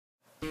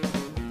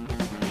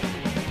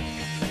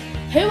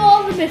Who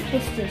are the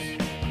Mythbusters?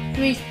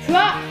 Louise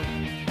Pratt,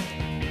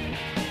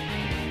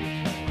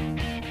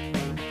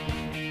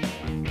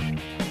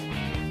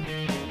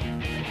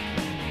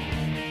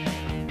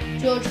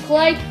 George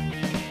Clegg.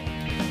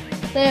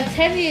 They have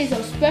 10 years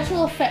of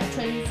special effect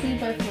training between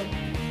both of them.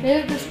 They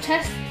don't just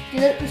test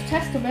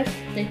the myth,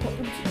 they put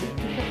them to the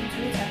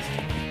test.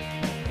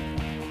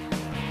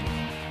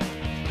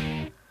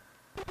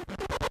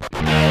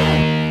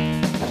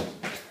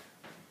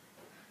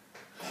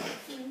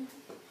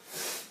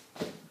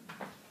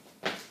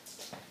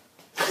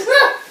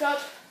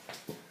 George.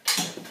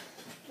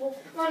 Well,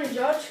 morning,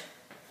 George.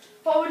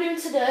 What are we doing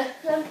today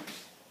then?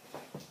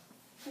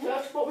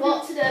 George, what are we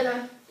doing today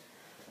then?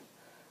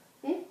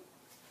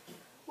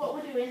 What are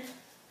we doing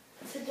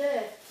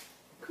today?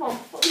 Come on,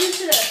 what are we doing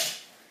today?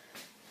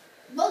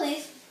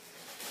 Bullies.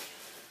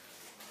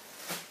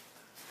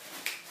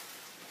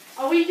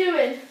 Are we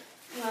doing?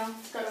 No,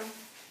 don't know.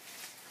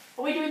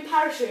 Are we doing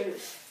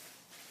parachutes?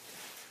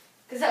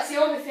 Because that's the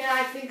only thing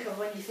I think of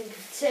when you think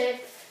of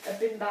tape, a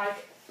bin bag,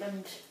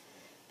 and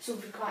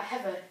something quite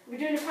heavy. We're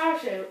doing a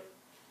parachute.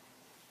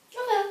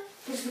 Okay.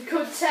 Because we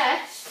could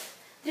test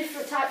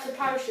different types of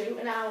parachute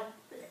and how.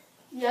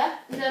 Yeah,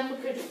 and then we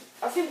could.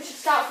 I think we should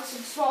start with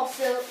some small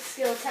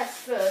scale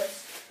tests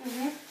first.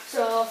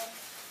 So,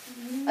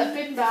 a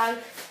bin bag.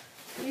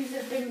 Use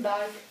a bin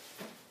bag.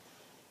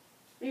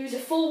 Use a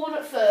full one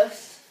at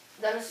first,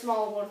 then a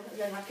small one, and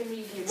then like a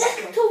medium. Let's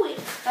get to it.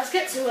 Let's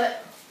get to it.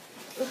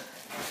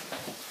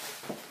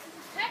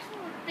 Test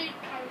one with big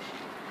parachute.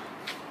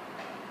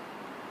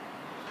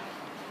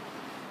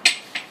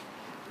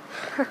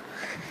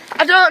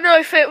 I don't know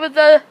if it was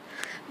the.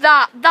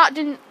 That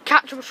didn't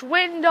catch much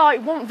wind or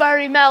it wasn't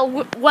very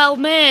well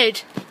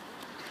made.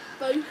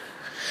 Both?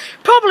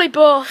 Probably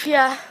both,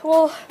 yeah.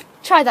 We'll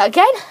try that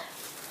again.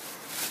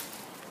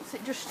 Is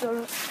it just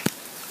done?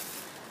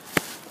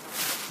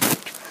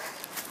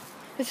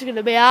 This is going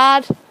to be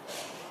hard.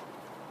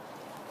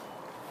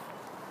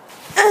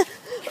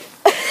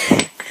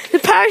 The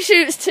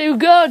parachute's too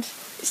good.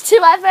 It's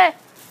too heavy.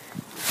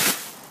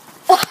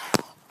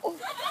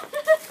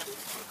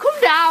 Come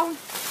down.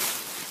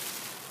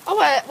 Oh,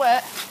 wait.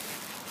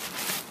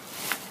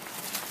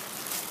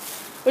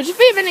 We'll just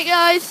be a minute,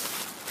 guys.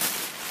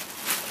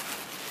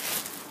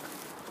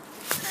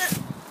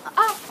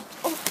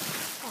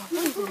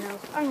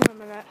 Hang on a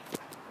minute.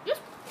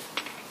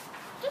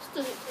 Just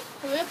do it.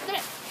 Hurry up, do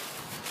it.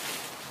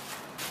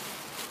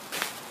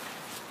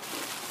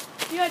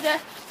 You ready?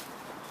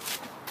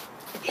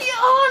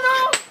 Oh no!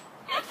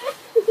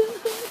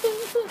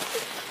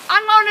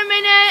 Hang on a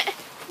minute.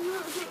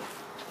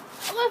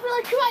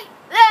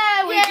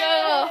 There we go.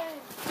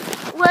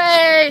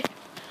 Way.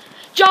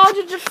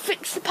 Jordan just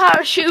fixed the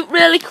parachute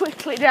really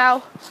quickly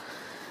now.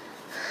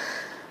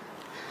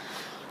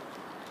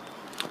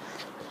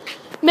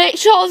 Make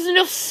sure there's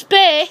enough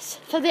space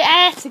for the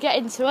air to get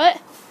into it.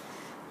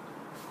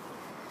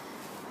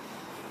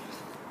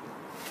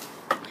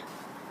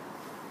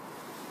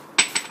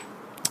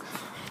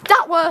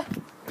 That were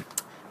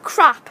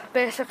crap,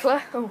 basically.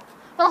 Oh,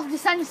 I'll have to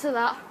censor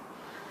that.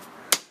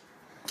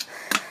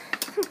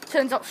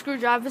 Turns out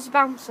screwdriver's a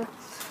bouncer.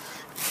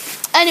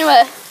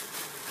 Anyway,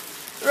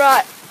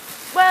 right.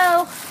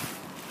 Well,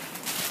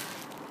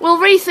 we'll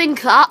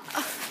rethink that.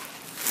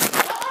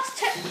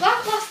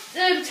 That last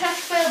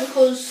test failed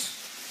because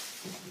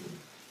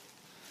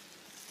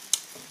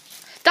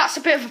that's a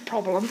bit of a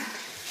problem.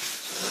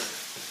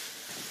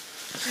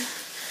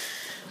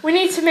 We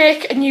need to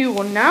make a new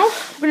one now.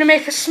 We're going to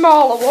make a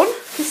smaller one.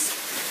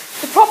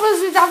 The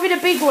problems with having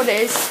a big one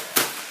is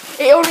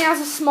it only has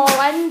a small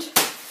end,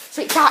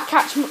 so it can't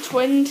catch much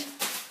wind.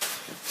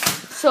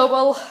 So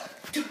we'll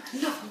do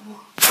another one.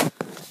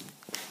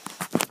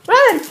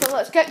 Right then, so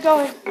let's get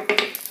going.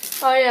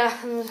 Oh yeah,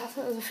 and I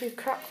think there's a few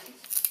cracks.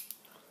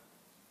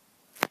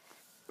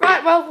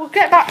 Right, well, we'll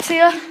get back to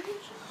you.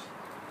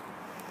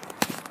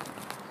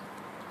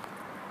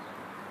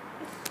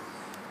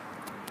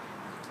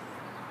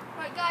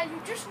 Right guys,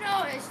 we've just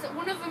noticed that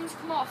one of them's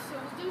come off, so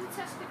we'll do the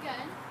test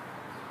again.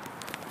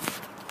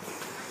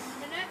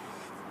 In a minute.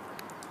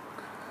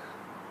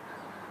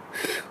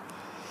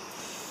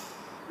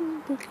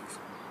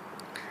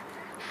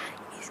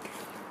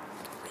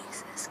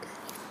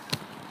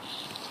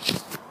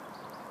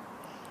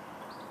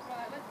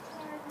 Right, let's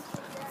try this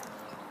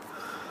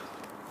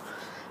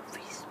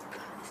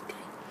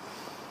again.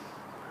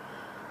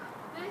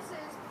 This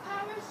is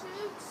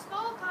parachute,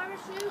 small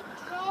parachute,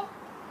 drop.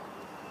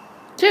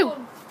 2.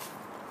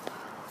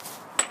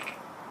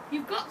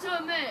 You've got to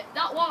admit,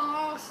 that was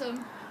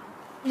awesome.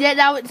 Yeah,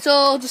 now it's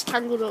all just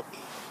tangled up.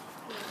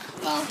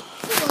 Well,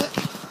 good work.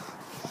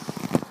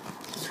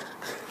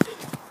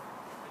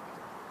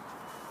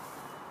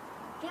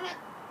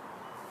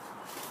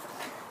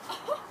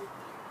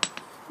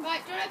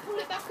 Right, do you want to pull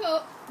it back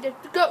up? Yeah,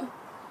 go.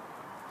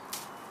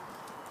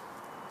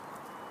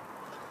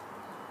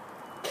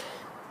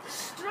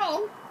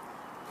 Strong.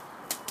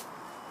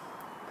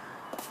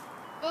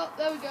 Oh,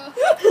 there we go.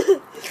 That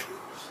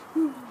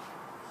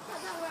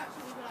were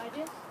actually a good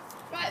idea.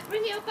 Right,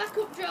 bring it back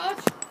up,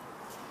 George.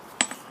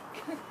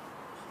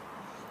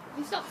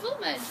 You stop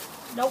filming?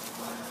 Nope.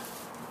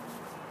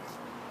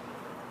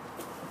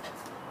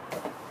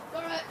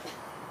 Alright.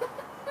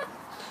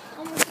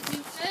 I'm gonna look at you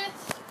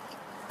first.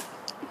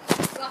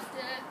 We'll have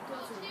to go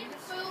to the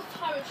full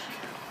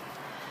parachute.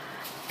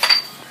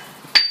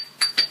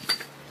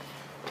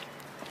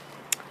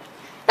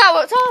 That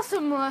worked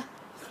awesome.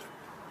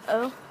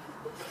 Oh.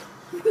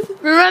 The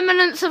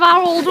remnants of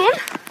our old one.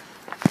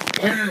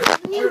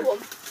 New one.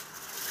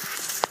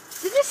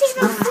 Did this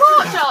even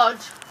float,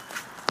 George?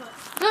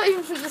 Not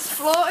even think this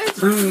floated. It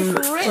just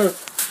ripped.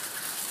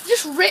 It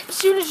just ripped as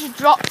soon as you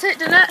dropped it,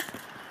 didn't it?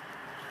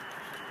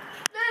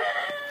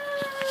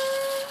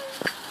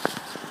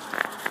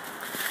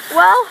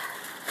 Well,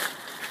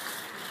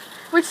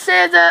 we'd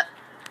say that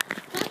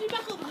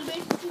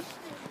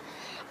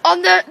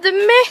on the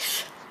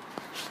myth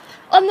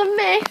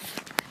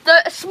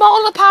that a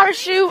smaller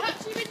parachute.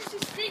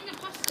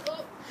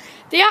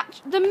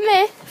 The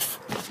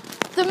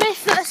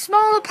myth that a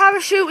smaller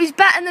parachute is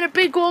better than a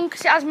big one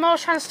because it has more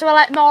chance to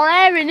let more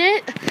air in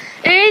it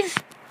is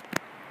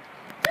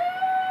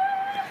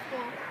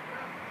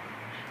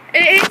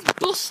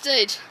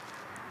busted.